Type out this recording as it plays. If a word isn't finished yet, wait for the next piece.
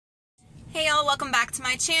Hey y'all, welcome back to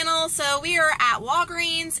my channel. So we are at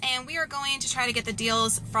Walgreens and we are going to try to get the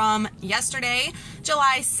deals from yesterday,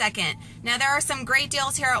 July 2nd. Now there are some great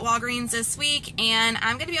deals here at Walgreens this week and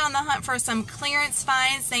I'm going to be on the hunt for some clearance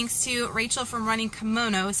finds thanks to Rachel from running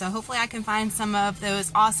Kimono. So hopefully I can find some of those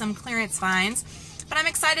awesome clearance finds. But I'm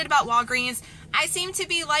excited about Walgreens. I seem to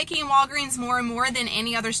be liking Walgreens more and more than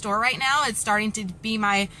any other store right now. It's starting to be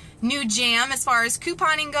my new jam as far as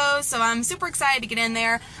couponing goes, so I'm super excited to get in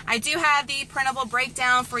there. I do have the printable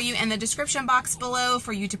breakdown for you in the description box below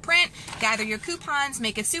for you to print, gather your coupons,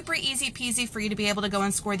 make it super easy peasy for you to be able to go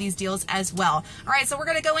and score these deals as well. Alright, so we're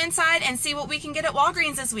going to go inside and see what we can get at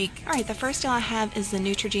Walgreens this week. Alright, the first deal I have is the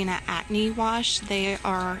Neutrogena Acne Wash. They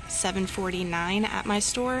are $7.49 at my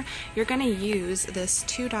store. You're going to use this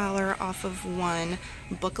 $2 off of one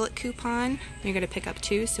booklet coupon. You're going to pick up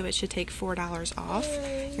two, so it should take $4 off.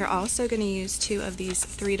 You're also going to use two of these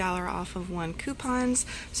 $3 off of one coupons.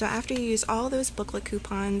 So after you use all those booklet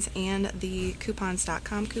coupons and the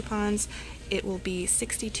coupons.com coupons, it will be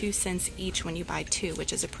 62 cents each when you buy two,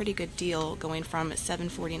 which is a pretty good deal going from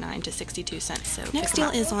 $7.49 to 62 cents. So next deal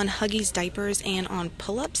is on Huggies diapers and on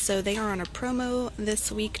pull-ups. So they are on a promo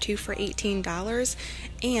this week, 2 for $18.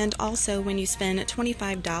 And also when you spend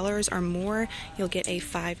 $25 or more, you'll get a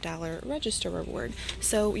 $5 register reward.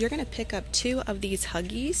 So you're going to pick up two of these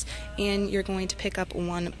Huggies and you're going to pick up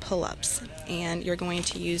one pull-ups. And you're going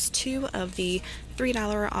to use two of the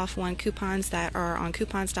 $3 off one coupons that are on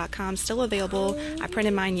coupons.com, still available. I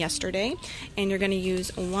printed mine yesterday. And you're going to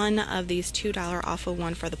use one of these $2 off of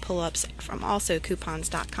one for the pull-ups from also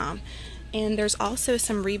coupons.com. And there's also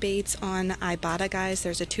some rebates on Ibotta, guys.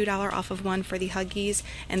 There's a $2 off of one for the Huggies,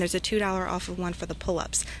 and there's a $2 off of one for the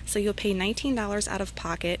pull-ups. So you'll pay $19 out of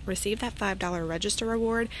pocket, receive that $5 register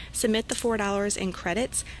reward, submit the $4 in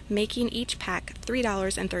credits, making each pack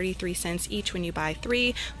 $3.33 each when you buy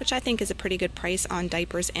three, which I think is a pretty good price on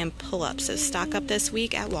diapers and pull-ups. So stock up this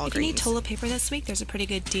week at Walgreens. If you need toilet paper this week, there's a pretty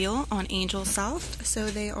good deal on Angel Soft. So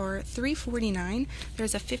they are $3.49.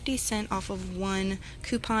 There's a 50-cent off of one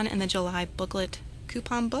coupon in the July booklet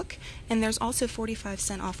coupon book, and there's also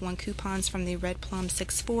 45-cent off one coupons from the Red Plum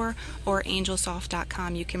 6.4 or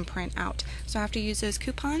angelsoft.com you can print out. So after you use those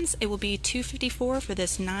coupons, it will be $2.54 for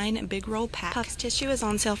this 9 big roll pack. Puffs tissue is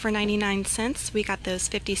on sale for 99 cents. We got those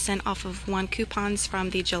 50-cent off of one coupons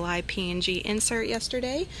from the July P&G insert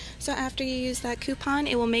yesterday. So after you use that coupon,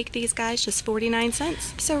 it will make these guys just 49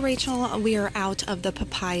 cents. So Rachel, we are out of the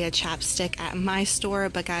papaya chapstick at my store,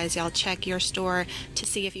 but guys, y'all check your store to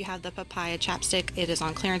see if you have the papaya chapstick. It is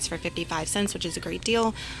on clearance for 55 cents, which is a great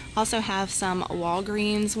deal. Also have some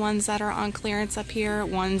Walgreens ones that are on clearance up here.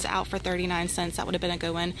 One's out for 39 cents. That would have been a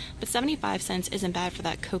good one. But 75 cents isn't bad for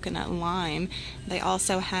that coconut lime. They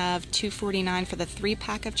also have $2.49 for the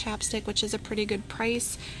 3-pack of chapstick, which is a pretty good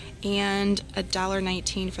price. And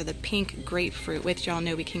 $1.19 for the pink grapefruit, which y'all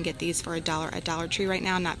know we can get these for $1 at Dollar Tree right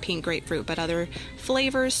now. Not pink grapefruit, but other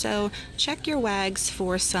flavors. So check your wags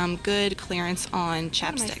for some good clearance on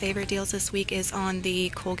chapstick. One of my favorite deals this week is on the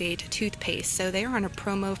Colgate toothpaste. So they are on a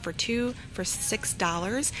promo for two for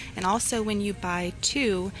 $6, and also when you buy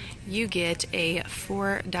two, you get a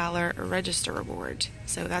 $4 register reward.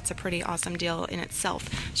 So that's a pretty awesome deal in itself.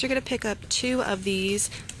 So you're going to pick up two of these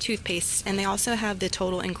toothpastes, and they also have the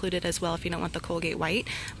total included as well if you don't want the Colgate White.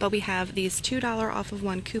 But we have these $2 off of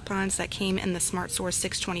one coupons that came in the Smart Source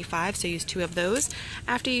 625, so use two of those.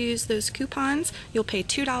 After you use those coupons, you'll pay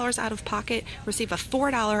 $2 out of pocket, receive a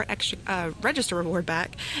 $4 extra register reward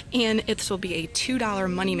back, and it will be a $2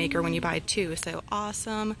 Moneymaker when you buy two. So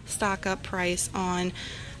awesome stock up price on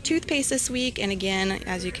toothpaste this week, and again,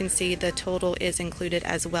 as you can see, the total is included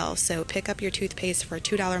as well. So pick up your toothpaste for a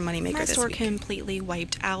 $2 Moneymaker this week. My store completely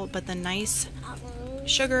wiped out, but the nice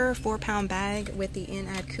sugar 4-pound bag with the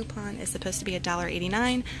in-ad coupon is supposed to be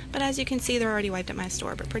 $1.89, but as you can see, they're already wiped at my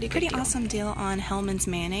store, but pretty good deal. Awesome deal on Hellmann's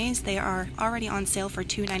mayonnaise. They are already on sale for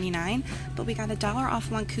 $2.99, but we got $1 off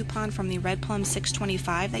one coupon from the Red Plum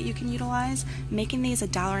 625 that you can utilize, making these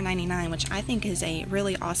 $1.99, which I think is a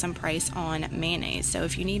really awesome price on mayonnaise. So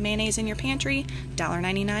if you need mayonnaise in your pantry,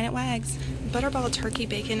 $1.99 at Wags. Butterball turkey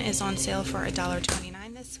bacon is on sale for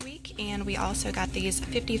 $1.29 this week, and we also got these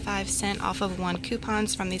 55-cent off of one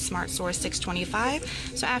coupons from the Smart Source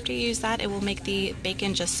 625. So after you use that, it will make the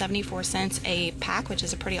bacon just 74 cents a pack, which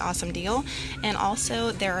is a pretty awesome deal. And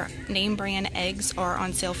also their name brand eggs are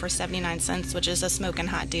on sale for 79 cents, which is a smoking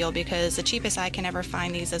hot deal because the cheapest I can ever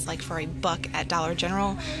find these is like for $1 at Dollar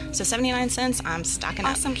General. So 79 cents, I'm stocking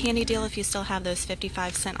up. Awesome candy deal if you still have those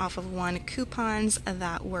 55-cent off of one coupons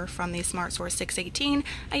that were from the Smart Source 618.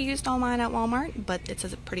 I used all mine at Walmart, but it's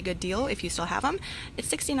a pretty good deal. deal if you still have them. It's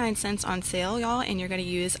 69 cents on sale, y'all, and you're going to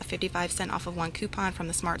use a 55 cent off of one coupon from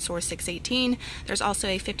the Smart Source 618. There's also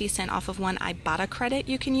a 50 cent off of one Ibotta credit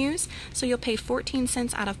you can use. So you'll pay 14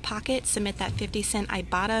 cents out of pocket, submit that 50 cent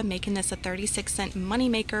Ibotta, making this a 36 cent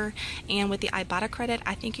moneymaker. And with the Ibotta credit,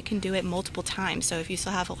 I think you can do it multiple times. So if you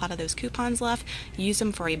still have a lot of those coupons left, use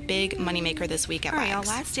them for a big moneymaker this week at Rags. All right,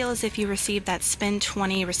 y'all, last deal is if you receive that spend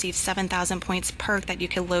 20, receive 7,000 points perk that you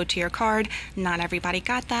can load to your card. Not everybody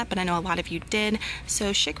got that, but I know a lot of you did.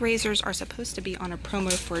 So Schick razors are supposed to be on a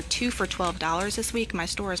promo for 2 for $12 this week. My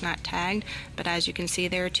store is not tagged, but as you can see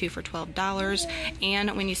there, 2 for $12.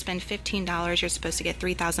 And when you spend $15, you're supposed to get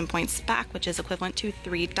 3,000 points back, which is equivalent to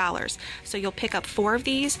 $3. So you'll pick up 4 of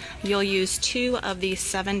these. You'll use 2 of these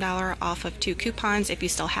 $7 off of 2 coupons. If you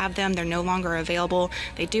still have them, they're no longer available.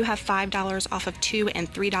 They do have $5 off of 2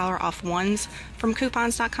 and $3 off 1s from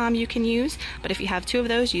coupons.com you can use, but if you have 2 of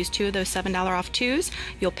those, use 2 of those $7 off 2s.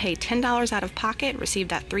 You'll pay $10 out of pocket, receive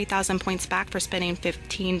that 3,000 points back for spending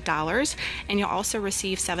 $15, and you'll also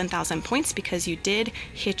receive 7,000 points because you did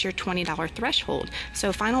hit your $20 threshold.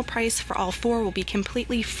 So final price for all 4 will be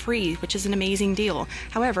completely free, which is an amazing deal.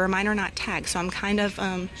 However, mine are not tagged, so I'm kind of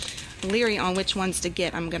leery on which ones to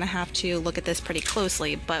get. I'm gonna have to look at this pretty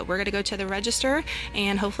closely, but we're gonna go to the register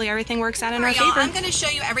and hopefully everything works out in our favor. I'm gonna show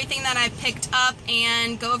you everything that I picked up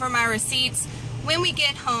and go over my receipts when we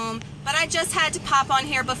get home, but I just had to pop on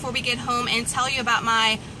here before we get home and tell you about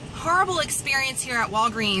my horrible experience here at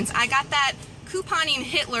Walgreens. I got that couponing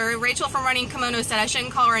Hitler. Rachel from Running Kimono said I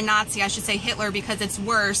shouldn't call her a Nazi, I should say Hitler because it's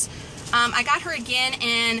worse. I got her again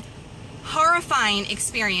in horrifying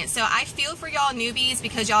experience. So I feel for y'all newbies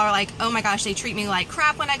because y'all are like, oh my gosh, they treat me like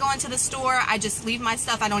crap when I go into the store. I just leave my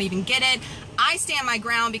stuff. I don't even get it. I stand my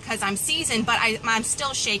ground because I'm seasoned, but I'm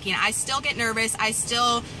still shaking. I still get nervous. I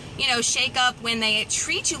still, you know, shake up when they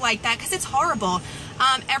treat you like that because it's horrible.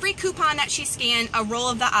 Every coupon that she scanned, a roll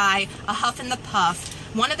of the eye, a huff and the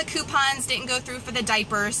puff. One of the coupons didn't go through for the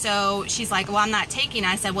diaper, so she's like, well, I'm not taking it.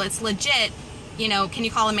 I said, well, it's legit. You know, can you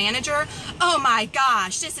call a manager? Oh my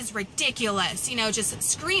gosh, this is ridiculous. You know, just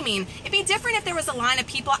screaming. It'd be different if there was a line of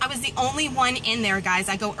people. I was the only one in there, guys.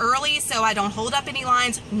 I go early so I don't hold up any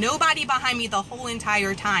lines. Nobody behind me the whole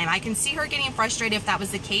entire time. I can see her getting frustrated if that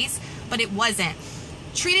was the case, but it wasn't.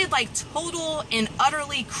 Treated like total and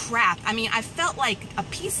utterly crap. I mean, I felt like a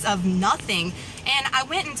piece of nothing. And I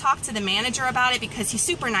went and talked to the manager about it because he's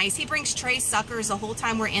super nice. He brings Trey suckers the whole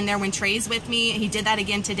time we're in there when Trey's with me. He did that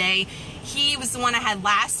again today. He was the one I had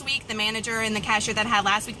last week, the manager and the cashier that I had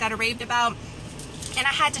last week that I raved about. And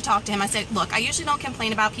I had to talk to him. I said, look, I usually don't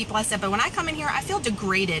complain about people. I said, but when I come in here, I feel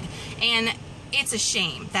degraded. And it's a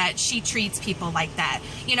shame that she treats people like that,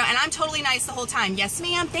 you know, and I'm totally nice the whole time. Yes,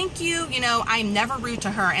 ma'am, thank you. You know, I'm never rude to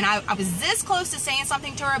her. And I was this close to saying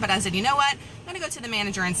something to her, but I said, you know what? I'm going to go to the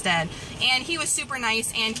manager instead. And he was super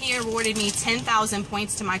nice, and he awarded me 10,000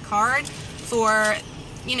 points to my card for,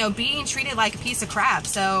 you know, being treated like a piece of crap.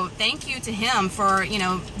 So thank you to him for, you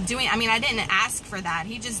know, doing, I mean, I didn't ask for that.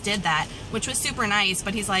 He just did that, which was super nice.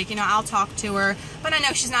 But he's like, you know, I'll talk to her, but I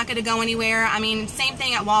know she's not going to go anywhere. I mean, same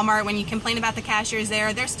thing at Walmart. When you complain about the cashiers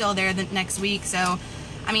there, they're still there the next week. So,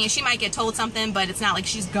 I mean, she might get told something, but it's not like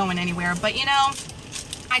she's going anywhere. But, you know,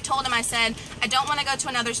 I told him, I said, I don't want to go to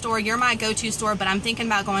another store. You're my go-to store, but I'm thinking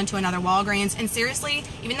about going to another Walgreens. And seriously,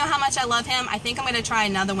 even though how much I love him, I think I'm going to try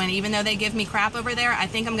another one. Even though they give me crap over there, I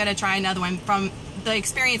think I'm going to try another one. From the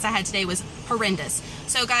experience I had today was horrendous.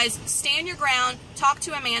 So guys, stand your ground, talk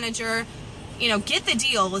to a manager, you know, get the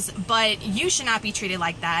deals, but you should not be treated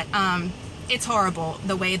like that. It's horrible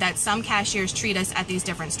the way that some cashiers treat us at these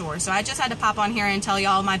different stores. So I just had to pop on here and tell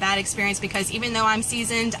y'all my bad experience because even though I'm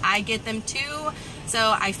seasoned, I get them too.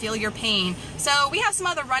 So I feel your pain. So we have some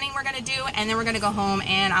other running we're going to do, and then we're going to go home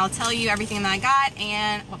and I'll tell you everything that I got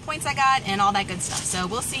and what points I got and all that good stuff. So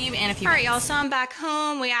we'll see you in a few minutes. All right, y'all, so I'm back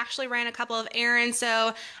home. We actually ran a couple of errands,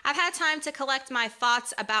 so I've had time to collect my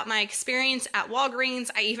thoughts about my experience at Walgreens.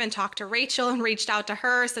 I even talked to Rachel and reached out to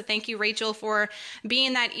her, so thank you, Rachel, for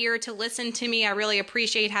being that ear to listen to me. I really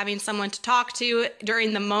appreciate having someone to talk to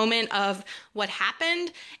during the moment of what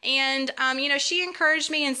happened. And you know, she encouraged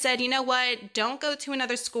me and said, you know what, don't go to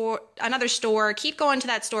another store, keep going to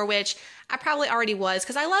that store, which I probably already was,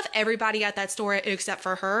 because I love everybody at that store except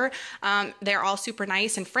for her. They're all super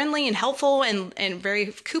nice and friendly and helpful and very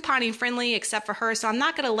couponing friendly except for her. So I'm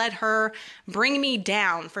not going to let her bring me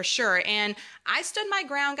down for sure. And I stood my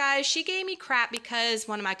ground, guys. She gave me crap because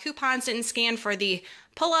one of my coupons didn't scan for the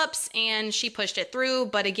pull-ups and she pushed it through.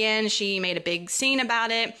 But again, she made a big scene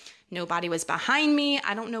about it. Nobody was behind me.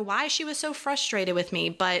 I don't know why she was so frustrated with me,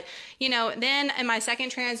 but you know, then in my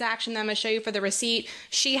second transaction that I'm gonna show you for the receipt,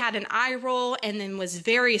 she had an eye roll and then was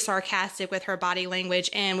very sarcastic with her body language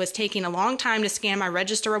and was taking a long time to scan my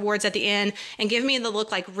register rewards at the end and give me the look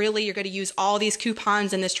like, really, you're gonna use all these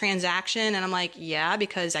coupons in this transaction? And I'm like, yeah,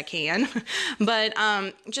 because I can. But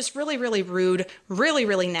just really, really rude, really,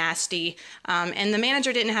 really nasty. And the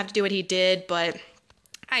manager didn't have to do what he did, but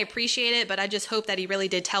I appreciate it, but I just hope that he really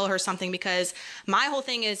did tell her something, because my whole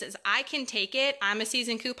thing is I can take it. I'm a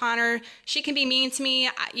seasoned couponer. She can be mean to me,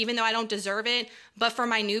 even though I don't deserve it. But for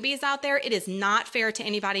my newbies out there, it is not fair to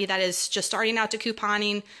anybody that is just starting out to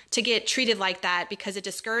couponing to get treated like that, because it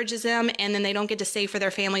discourages them and then they don't get to save for their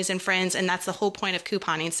families and friends. And that's the whole point of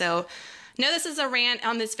couponing. So no, this is a rant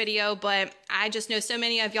on this video, but I just know so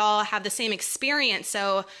many of y'all have the same experience.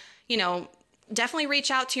 So, you know, definitely reach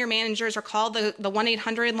out to your managers or call the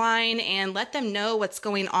 1-800 line and let them know what's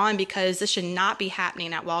going on, because this should not be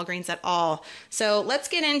happening at Walgreens at all. So let's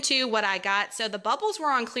get into what I got. So the bubbles were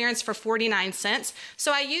on clearance for 49 cents.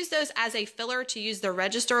 So I used those as a filler to use the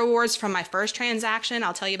register awards from my first transaction.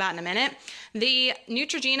 I'll tell you about in a minute. The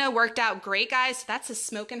Neutrogena worked out great, guys. That's a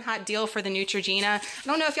smoking hot deal for the Neutrogena. I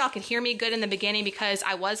don't know if y'all could hear me good in the beginning because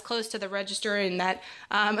I was close to the register and that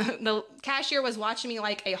the cashier was watching me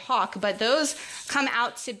like a hawk, but those come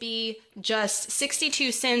out to be just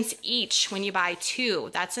 62 cents each when you buy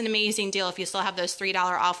two. That's an amazing deal if you still have those $3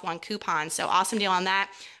 off one coupons. So awesome deal on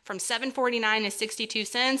that. From $7.49 to 62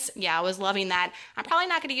 cents. Yeah, I was loving that. I'm probably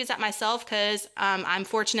not going to use that myself because I'm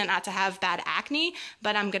fortunate not to have bad acne,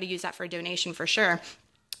 but I'm going to use that for a donation for sure.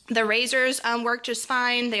 The razors worked just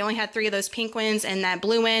fine. They only had 3 of those pink ones and that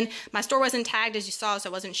blue one. My store wasn't tagged, as you saw, so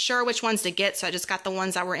I wasn't sure which ones to get, so I just got the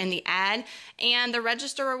ones that were in the ad. And the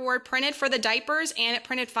register reward printed for the diapers, and it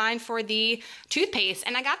printed fine for the toothpaste.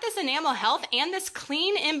 And I got this enamel health and this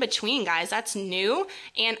clean in between, guys. That's new.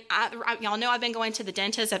 And y'all know I've been going to the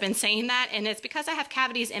dentist. I've been saying that, and it's because I have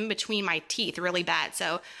cavities in between my teeth really bad.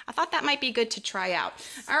 So I thought that might be good to try out.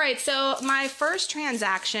 All right, so my first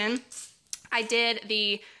transaction, I did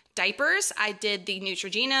the diapers, I did the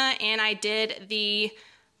Neutrogena, and I did the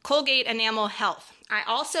Colgate Enamel Health. I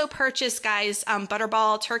also purchased, guys,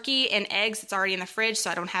 Butterball turkey and eggs. It's already in the fridge,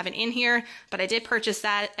 so I don't have it in here, but I did purchase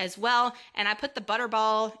that as well. And I put the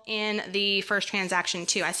Butterball in the first transaction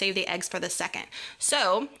too. I saved the eggs for the second.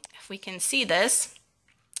 So if we can see this,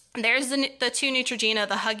 there's the 2 Neutrogena,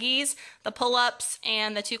 the Huggies, the Pull-Ups,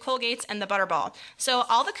 and the 2 Colgates, and the Butterball. So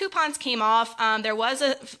all the coupons came off. There was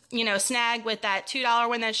a, snag with that $2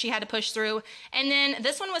 one that she had to push through. And then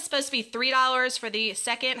this one was supposed to be $3 for the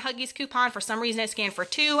second Huggies coupon. For some reason, it scanned for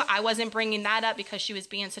 2. I wasn't bringing that up because she was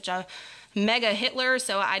being such a mega Hitler,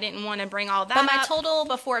 so I didn't want to bring all that up. But my total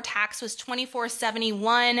before tax was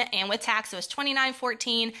 $24.71, and with tax it was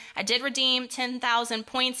 $29.14. I did redeem 10,000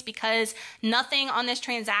 points because nothing on this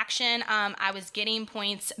transaction I was getting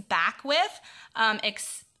points back with,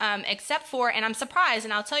 except for, and I'm surprised,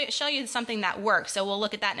 and I'll show you something that works. So we'll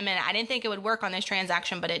look at that in a minute. I didn't think it would work on this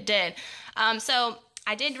transaction, but it did. So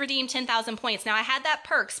I did redeem 10,000 points. Now I had that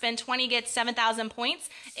perk, spend 20, get 7,000 points.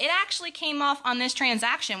 It actually came off on this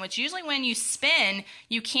transaction, which usually when you spin,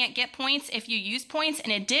 you can't get points if you use points,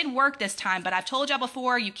 and it did work this time, but I've told y'all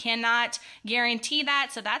before, you cannot guarantee that,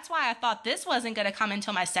 so that's why I thought this wasn't gonna come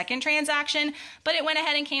until my second transaction, but it went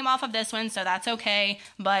ahead and came off of this one, so that's okay,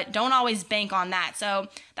 but don't always bank on that. So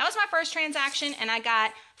that was my first transaction, and I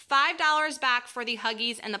got $5 back for the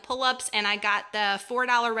Huggies and the Pull-Ups, and I got the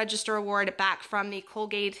 $4 register award back from the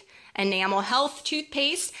Colgate Enamel Health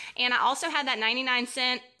toothpaste, and I also had that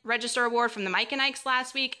 99-cent register award from the Mike and Ike's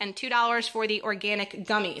last week and $2 for the organic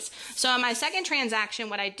gummies. So in my second transaction,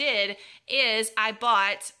 what I did is I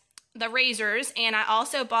bought the razors, and I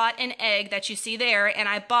also bought an egg that you see there, and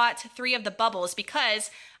I bought 3 of the bubbles because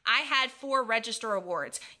I had 4 register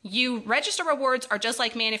awards. Register awards are just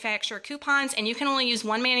like manufacturer coupons, and you can only use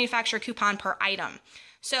 1 manufacturer coupon per item.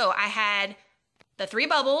 So I had the 3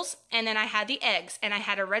 bubbles, and then I had the eggs, and I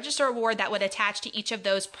had a register award that would attach to each of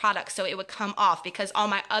those products, so it would come off because all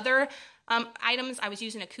my other items I was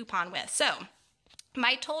using a coupon with. So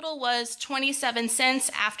my total was 27 cents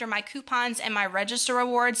after my coupons and my register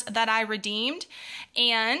awards that I redeemed,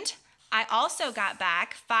 and I also got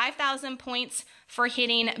back 5,000 points for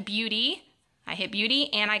hitting beauty. I hit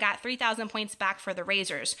beauty, and I got 3,000 points back for the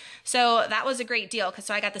razors. So that was a great deal, because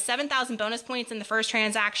so I got the 7,000 bonus points in the first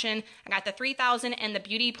transaction, I got the 3,000 and the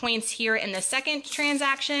beauty points here in the second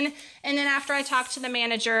transaction, and then after I talked to the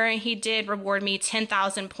manager, he did reward me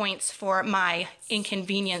 10,000 points for my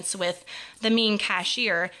inconvenience with the mean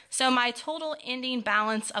cashier. So my total ending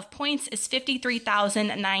balance of points is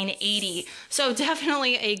 53,980. So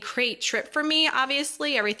definitely a great trip for me.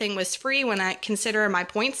 Obviously, everything was free when I consider my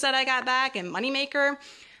points that I got back in Moneymaker.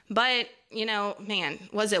 But, you know, man,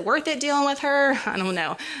 was it worth it dealing with her? I don't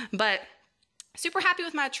know. But super happy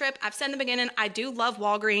with my trip. I've said in the beginning, I do love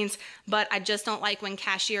Walgreens, but I just don't like when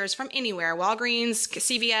cashiers from anywhere, Walgreens,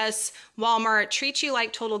 CVS, Walmart, treat you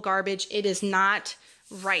like total garbage. It is not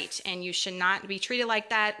right, and you should not be treated like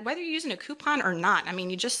that, whether you're using a coupon or not. I mean,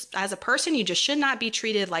 you just, as a person, you just should not be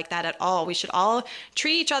treated like that at all. We should all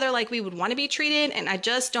treat each other like we would want to be treated, and I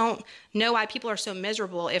just don't know why people are so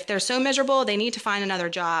miserable. If they're so miserable, they need to find another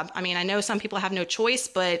job. I mean, I know some people have no choice,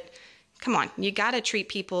 but come on, you got to treat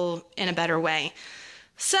people in a better way.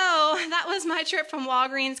 So that was my trip from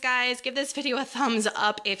Walgreens, guys. Give this video a thumbs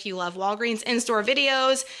up if you love Walgreens in-store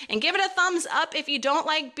videos, and give it a thumbs up if you don't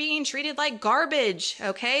like being treated like garbage,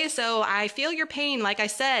 okay? So I feel your pain, like I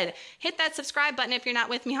said. Hit that subscribe button if you're not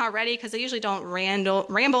with me already, because I usually don't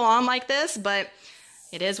ramble on like this, but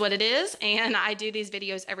it is what it is, and I do these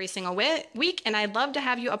videos every single week, and I'd love to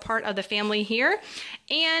have you a part of the family here.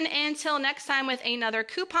 And until next time with another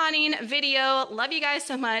couponing video, love you guys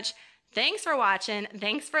so much. Thanks for watching.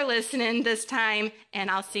 Thanks for listening this time,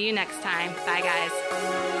 and I'll see you next time. Bye,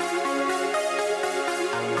 guys.